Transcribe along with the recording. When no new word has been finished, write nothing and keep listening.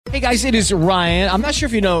Hey guys, it is Ryan. I'm not sure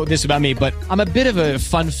if you know this about me, but I'm a bit of a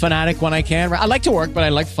fun fanatic when I can. I like to work, but I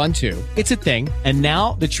like fun too. It's a thing. And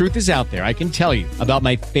now the truth is out there. I can tell you about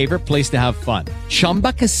my favorite place to have fun.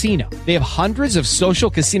 Chumba Casino. They have hundreds of social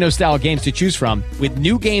casino style games to choose from with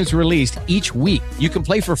new games released each week. You can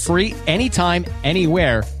play for free anytime,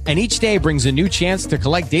 anywhere. And each day brings a new chance to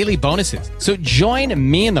collect daily bonuses. So join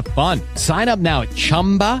me in the fun. Sign up now at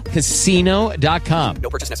ChumbaCasino.com. No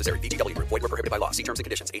purchase necessary. VGW. Void where prohibited by law. See terms and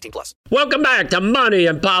conditions. 18+. Welcome back to Money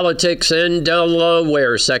and Politics in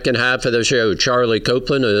Delaware. Second half of the show. Charlie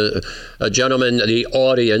Copeland, a gentleman the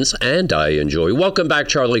audience and I enjoy. Welcome back,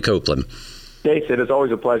 Charlie Copeland. Hey, Sid, it's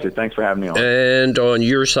always a pleasure. Thanks for having me on. And on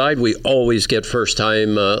your side, we always get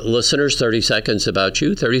first-time listeners. 30 seconds about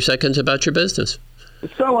you, 30 seconds about your business.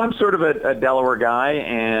 So I'm sort of a Delaware guy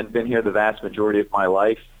and been here the vast majority of my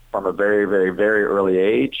life from a very, very, very early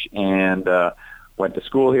age, and went to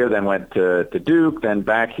school here, then went to Duke, then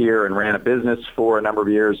back here and ran a business for a number of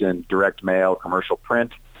years in direct mail, commercial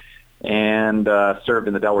print, and served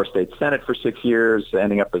in the Delaware State Senate for 6 years,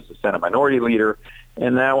 ending up as the Senate Minority Leader.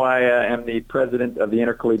 And now I am the president of the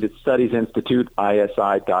Intercollegiate Studies Institute,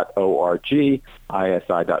 ISI.org,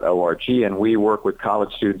 and we work with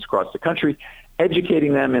college students across the country,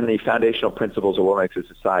 educating them in the foundational principles of what makes a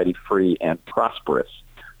society free and prosperous.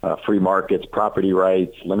 Free markets, property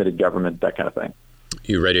rights, limited government, that kind of thing.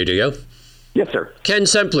 You ready to go? Yes, sir. Ken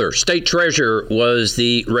Sempler, State Treasurer, was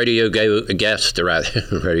the radio guest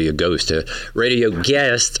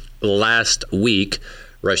last week.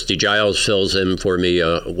 Rusty Giles fills in for me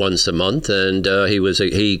once a month, and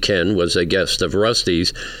Ken was a guest of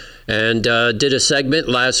Rusty's. And did a segment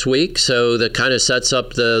last week, so that kind of sets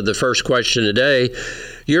up the first question today.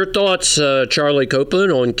 Your thoughts, Charlie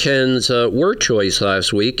Copeland, on Ken's word choice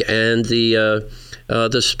last week and the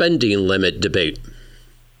spending limit debate.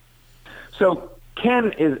 So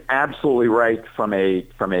Ken is absolutely right from a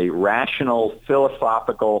rational,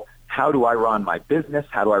 philosophical, how do I run my business,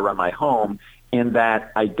 how do I run my home, in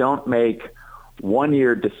that I don't make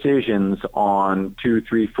one-year decisions on 2,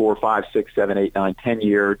 3, 4, 5, 6, 7, 8, 9,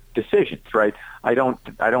 10-year decisions, right? I don't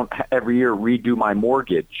every year redo my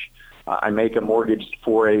mortgage. I make a mortgage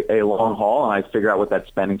for a long haul, and I figure out what that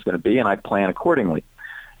spending is going to be, and I plan accordingly.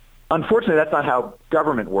 Unfortunately, that's not how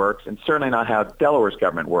government works, and certainly not how Delaware's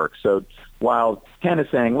government works. So while Ken is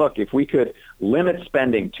saying, look, if we could limit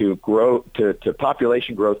spending to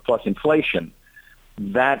population growth plus inflation,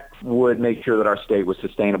 that would make sure that our state was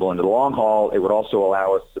sustainable into the long haul. It would also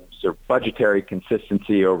allow us some sort of budgetary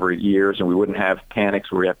consistency over years, and we wouldn't have panics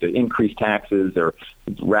where we have to increase taxes or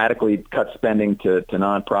radically cut spending to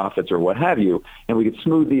nonprofits or what have you, and we could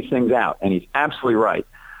smooth these things out. And he's absolutely right.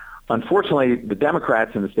 Unfortunately, the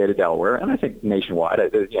Democrats in the state of Delaware, and I think nationwide, I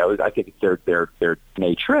think it's their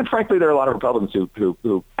nature, and frankly, there are a lot of Republicans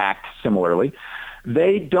who act similarly.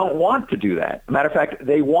 They don't want to do that. Matter of fact,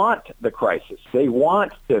 they want the crisis. They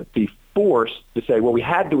want to be forced to say, well, we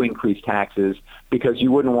had to increase taxes because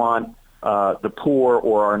you wouldn't want the poor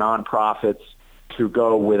or our nonprofits to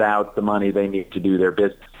go without the money they need to do their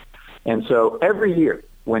business. And so every year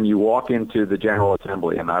when you walk into the General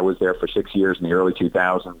Assembly, and I was there for 6 years in the early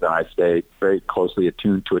 2000s, and I stay very closely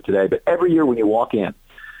attuned to it today, but every year when you walk in,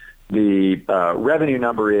 the revenue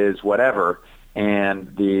number is whatever,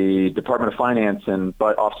 and the Department of Finance and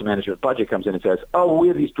Office of Management Budget comes in and says, oh, we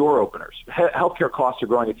have these door openers. Healthcare costs are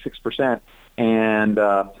growing at 6%, and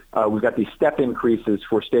we've got these step increases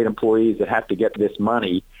for state employees that have to get this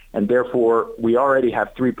money, and therefore we already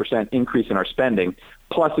have 3% increase in our spending.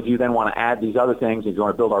 Plus, if you then want to add these other things, if you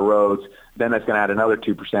want to build our roads, then that's going to add another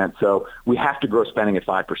 2%. So we have to grow spending at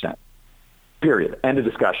 5%. Period. End of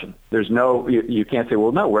discussion. There's no, you can't say,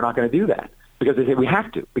 well, no, we're not going to do that. Because they say we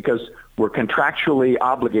have to, because we're contractually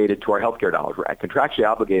obligated to our healthcare dollars. We're contractually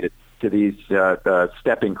obligated to these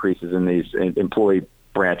step increases in these employee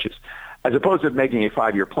branches, as opposed to making a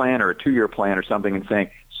 5-year plan or a 2-year plan or something and saying,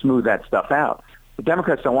 smooth that stuff out. The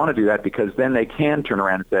Democrats don't want to do that because then they can turn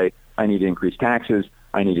around and say, I need to increase taxes,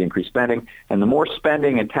 I need to increase spending. And the more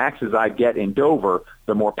spending and taxes I get in Dover,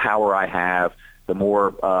 the more power I have, the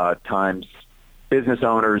more times business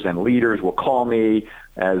owners and leaders will call me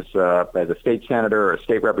as a state senator or a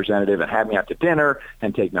state representative and have me out to dinner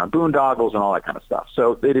and take me on boondoggles and all that kind of stuff.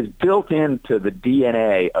 So it is built into the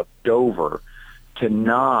DNA of Dover to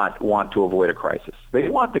not want to avoid a crisis. They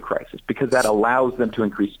want the crisis because that allows them to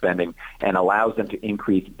increase spending and allows them to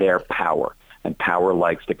increase their power, and power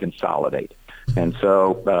likes to consolidate. And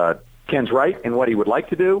so Ken's right in what he would like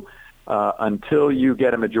to do. Until you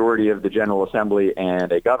get a majority of the General Assembly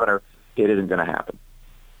and a governor, it isn't going to happen.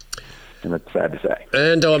 And that's sad to say.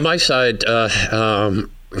 And on my side,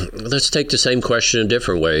 let's take the same question a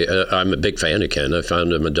different way. I'm a big fan of Ken. I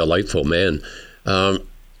found him a delightful man.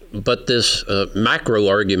 But this macro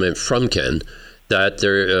argument from Ken that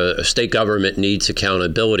state government needs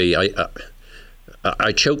accountability,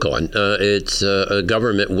 I choke on. It's a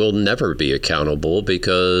government will never be accountable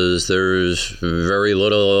because there's very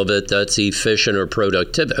little of it that's efficient or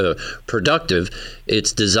productive.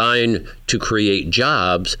 It's designed to create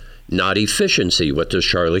jobs, not efficiency. What does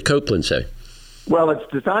Charlie Copeland say? Well,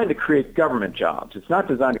 it's designed to create government jobs. It's not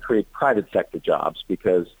designed to create private sector jobs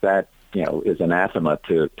because that, is anathema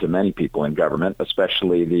to many people in government,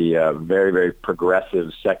 especially the very, very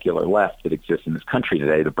progressive secular left that exists in this country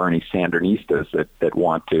today, the Bernie Sandernistas that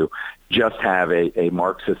want to just have a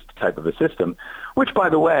Marxist type of a system, which, by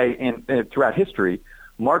the way, throughout history,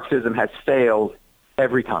 Marxism has failed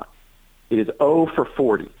every time. It is 0 for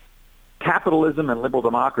 40. Capitalism and liberal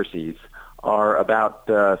democracies are about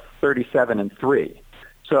 37-3.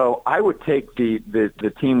 So I would take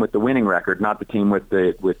the team with the winning record, not the team with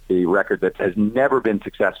the record that has never been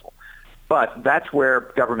successful. But that's where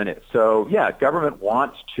government is. So yeah, government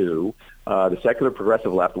wants to. The secular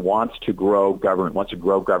progressive left wants to grow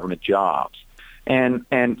government jobs. And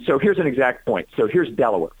so here's an exact point. So here's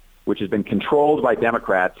Delaware, which has been controlled by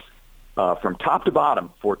Democrats from top to bottom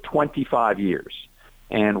for 25 years.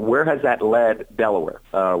 And where has that led Delaware?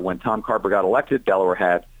 When Tom Carper got elected, Delaware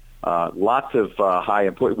had lots of high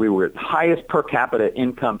employee. We were at highest per capita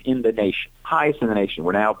income in the nation, highest in the nation.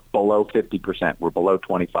 We're now below 50%. We're below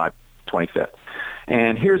 25th.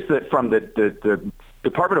 And here's from the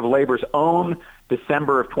Department of Labor's own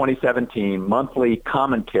December of 2017 monthly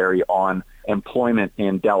commentary on employment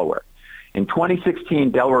in Delaware. In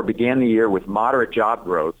 2016, Delaware began the year with moderate job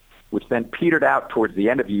growth, which then petered out towards the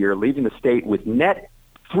end of the year, leaving the state with net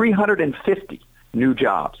 350 new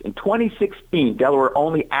jobs. In 2016, Delaware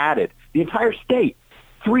only added, the entire state,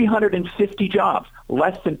 350 jobs,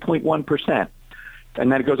 less than 0.1%.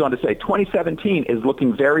 And then it goes on to say 2017 is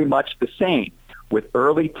looking very much the same, with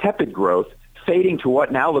early tepid growth fading to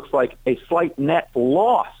what now looks like a slight net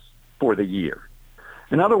loss for the year.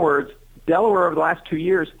 In other words, Delaware over the last 2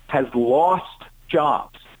 years has lost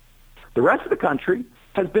jobs. The rest of the country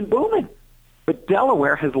has been booming. But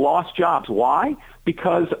Delaware has lost jobs. Why?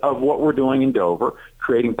 Because of what we're doing in Dover,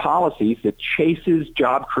 creating policies that chases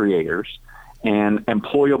job creators and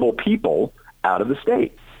employable people out of the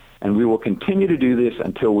state. And we will continue to do this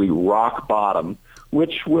until we rock bottom,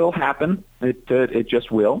 which will happen. It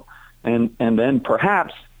just will. And then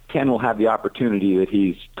perhaps Ken will have the opportunity that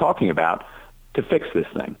he's talking about to fix this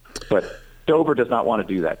thing. But Dover does not want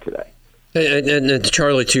to do that today. And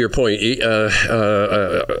Charlie, to your point,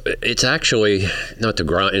 it's actually not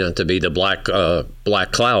to be the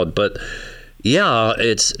black cloud, but yeah,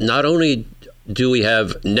 it's not only do we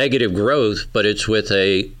have negative growth, but it's with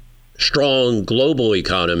a strong global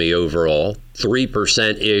economy overall,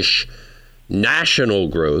 3%-ish national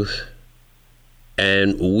growth,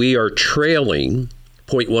 and we are trailing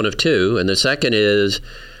point one of two. And the second is,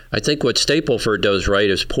 I think what Stapleford does right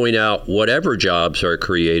is point out whatever jobs are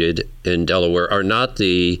created in Delaware are not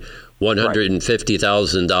the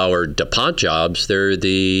 $150,000 DuPont jobs. They're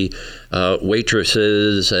the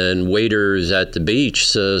waitresses and waiters at the beach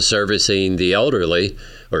servicing the elderly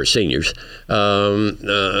or seniors. So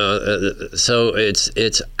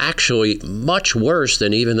it's actually much worse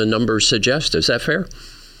than even the numbers suggest. Is that fair?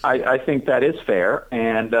 I think that is fair.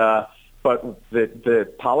 And but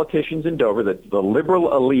the politicians in Dover, the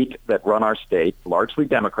liberal elite that run our state, largely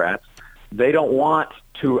Democrats, they don't want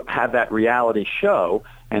to have that reality show.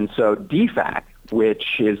 And so DFAC,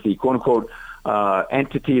 which is the quote-unquote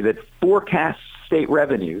entity that forecasts state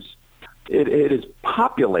revenues, it is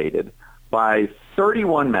populated by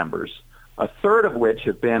 31 members, a third of which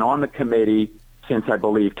have been on the committee since, I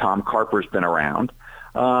believe, Tom Carper's been around.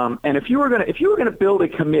 And if you were going to build a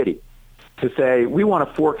committee to say, we want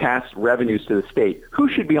to forecast revenues to the state, who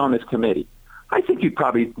should be on this committee? I think you'd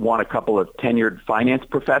probably want a couple of tenured finance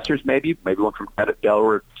professors, maybe one from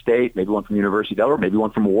Delaware State, maybe one from University of Delaware, maybe one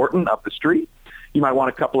from Wharton up the street. You might want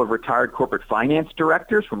a couple of retired corporate finance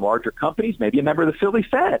directors from larger companies, maybe a member of the Philly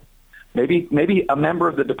Fed, maybe a member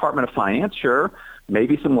of the Department of Finance, sure,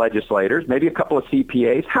 maybe some legislators, maybe a couple of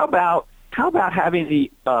CPAs. How about having the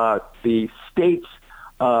state's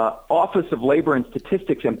Office of Labor and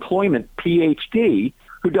Statistics employment PhD,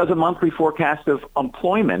 who does a monthly forecast of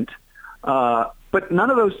employment, but none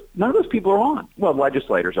of those people are on. Well,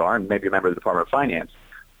 legislators are, and maybe a member of the Department of Finance,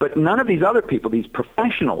 but none of these other people, these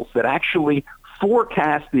professionals that actually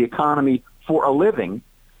forecast the economy for a living.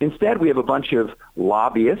 Instead, we have a bunch of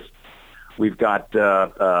lobbyists. We've got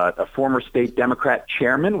a former state Democrat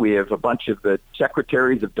chairman. We have a bunch of the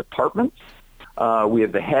secretaries of departments. We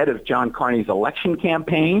have the head of John Carney's election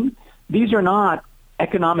campaign. These are not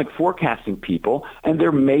economic forecasting people, and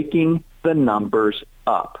they're making the numbers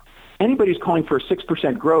up. Anybody's calling for a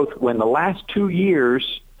 6% growth when the last 2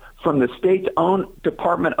 years from the state's own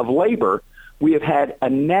Department of Labor, we have had a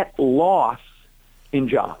net loss in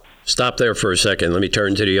jobs. Stop there for a second. Let me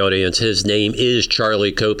turn to the audience. His name is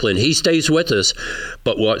Charlie Copeland. He stays with us.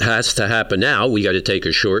 But what has to happen now, we got to take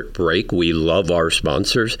a short break. We love our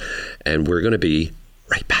sponsors, and we're going to be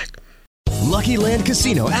right back. Lucky Land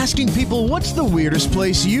Casino, asking people, what's the weirdest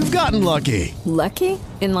place you've gotten lucky? Lucky?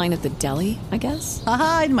 In line at the deli, I guess?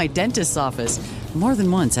 Aha, in my dentist's office. More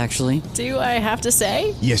than once, actually. Do I have to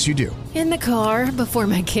say? Yes, you do. In the car before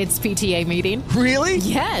my kids' PTA meeting. Really?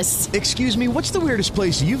 Yes. Excuse me, what's the weirdest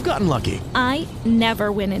place you've gotten lucky? I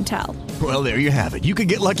never win and tell. Well, there you have it. You can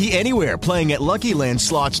get lucky anywhere, playing at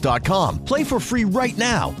LuckyLandSlots.com. Play for free right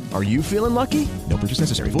now. Are you feeling lucky? No purchase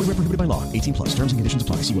necessary. Void where prohibited by law. 18+. Terms and conditions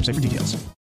apply. See website for details.